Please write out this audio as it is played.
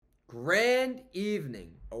Grand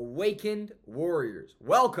evening, Awakened Warriors.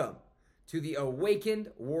 Welcome to the Awakened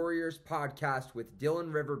Warriors podcast with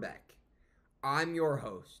Dylan Riverbeck. I'm your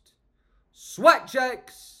host. Sweat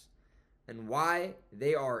checks and why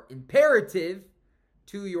they are imperative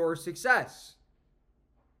to your success.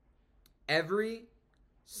 Every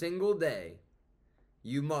single day,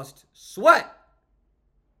 you must sweat.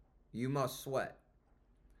 You must sweat.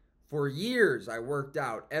 For years, I worked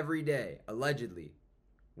out every day, allegedly.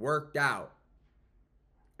 Worked out.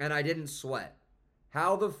 And I didn't sweat.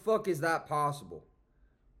 How the fuck is that possible?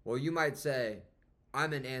 Well, you might say,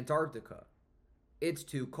 I'm in Antarctica. It's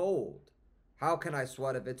too cold. How can I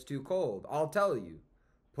sweat if it's too cold? I'll tell you.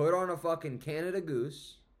 Put on a fucking Canada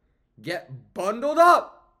Goose, get bundled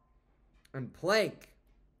up, and plank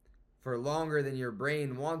for longer than your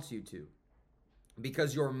brain wants you to.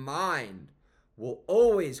 Because your mind will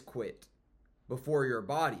always quit before your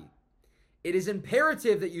body. It is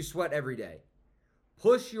imperative that you sweat every day.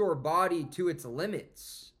 Push your body to its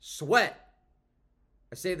limits. Sweat.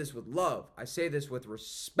 I say this with love. I say this with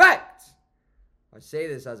respect. I say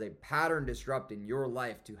this as a pattern disrupt in your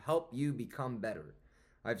life to help you become better.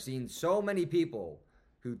 I've seen so many people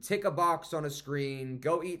who tick a box on a screen,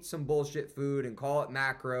 go eat some bullshit food and call it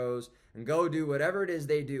macros, and go do whatever it is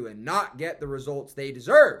they do and not get the results they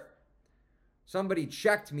deserve. Somebody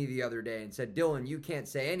checked me the other day and said, Dylan, you can't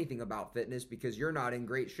say anything about fitness because you're not in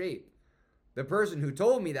great shape. The person who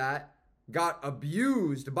told me that got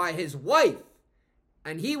abused by his wife,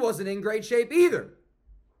 and he wasn't in great shape either.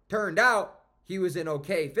 Turned out he was in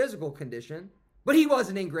okay physical condition, but he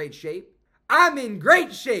wasn't in great shape. I'm in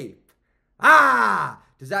great shape.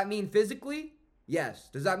 Does that mean physically? Yes.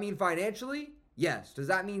 Does that mean financially? Yes. Does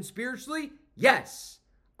that mean spiritually? Yes.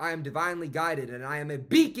 I am divinely guided and I am a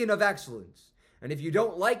beacon of excellence. And if you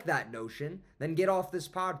don't like that notion, then get off this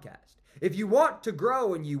podcast. If you want to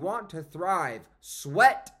grow and you want to thrive,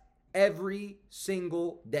 sweat every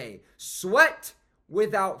single day. Sweat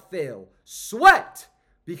without fail. Sweat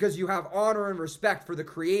because you have honor and respect for the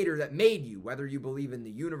creator that made you. Whether you believe in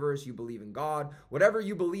the universe, you believe in God, whatever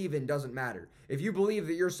you believe in doesn't matter. If you believe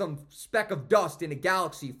that you're some speck of dust in a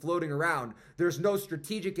galaxy floating around, there's no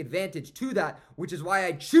strategic advantage to that, which is why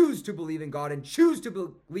I choose to believe in God and choose to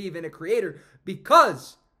believe in a creator,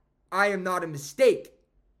 because I am not a mistake.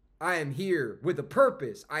 I am here with a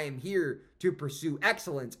purpose. I am here to pursue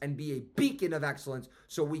excellence and be a beacon of excellence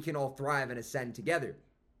so we can all thrive and ascend together.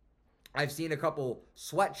 I've seen a couple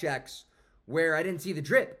sweat checks where I didn't see the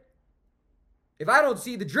drip. If I don't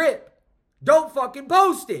see the drip, don't fucking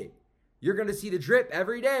post it. You're going to see the drip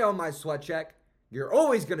every day on my sweat check. You're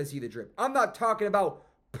always going to see the drip. I'm not talking about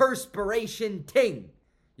perspiration ting.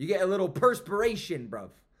 You get a little perspiration, bruv,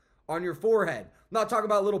 on your forehead. I'm not talking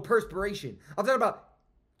about a little perspiration. I'm talking about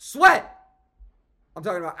sweat. I'm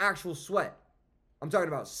talking about actual sweat. I'm talking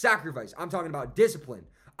about sacrifice. I'm talking about discipline.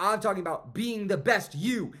 I'm talking about being the best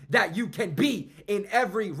you that you can be in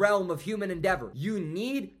every realm of human endeavor. You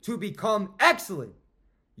need to become excellent.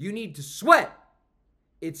 You need to sweat.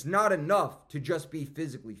 It's not enough to just be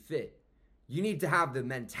physically fit. You need to have the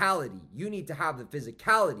mentality. You need to have the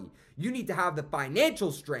physicality. You need to have the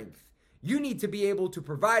financial strength. You need to be able to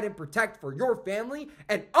provide and protect for your family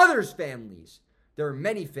and others' families. There are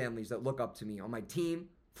many families that look up to me on my team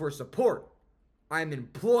for support. I am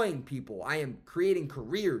employing people. I am creating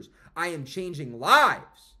careers. I am changing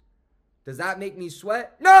lives. Does that make me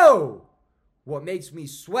sweat? No! What makes me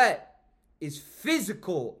sweat is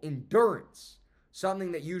physical endurance.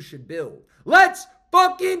 Something that you should build. Let's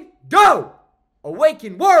fucking go!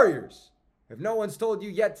 Awaken Warriors! If no one's told you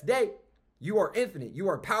yet today, you are infinite, you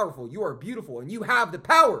are powerful, you are beautiful, and you have the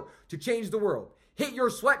power to change the world. Hit your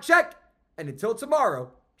sweat check, and until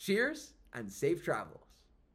tomorrow, cheers and safe travel.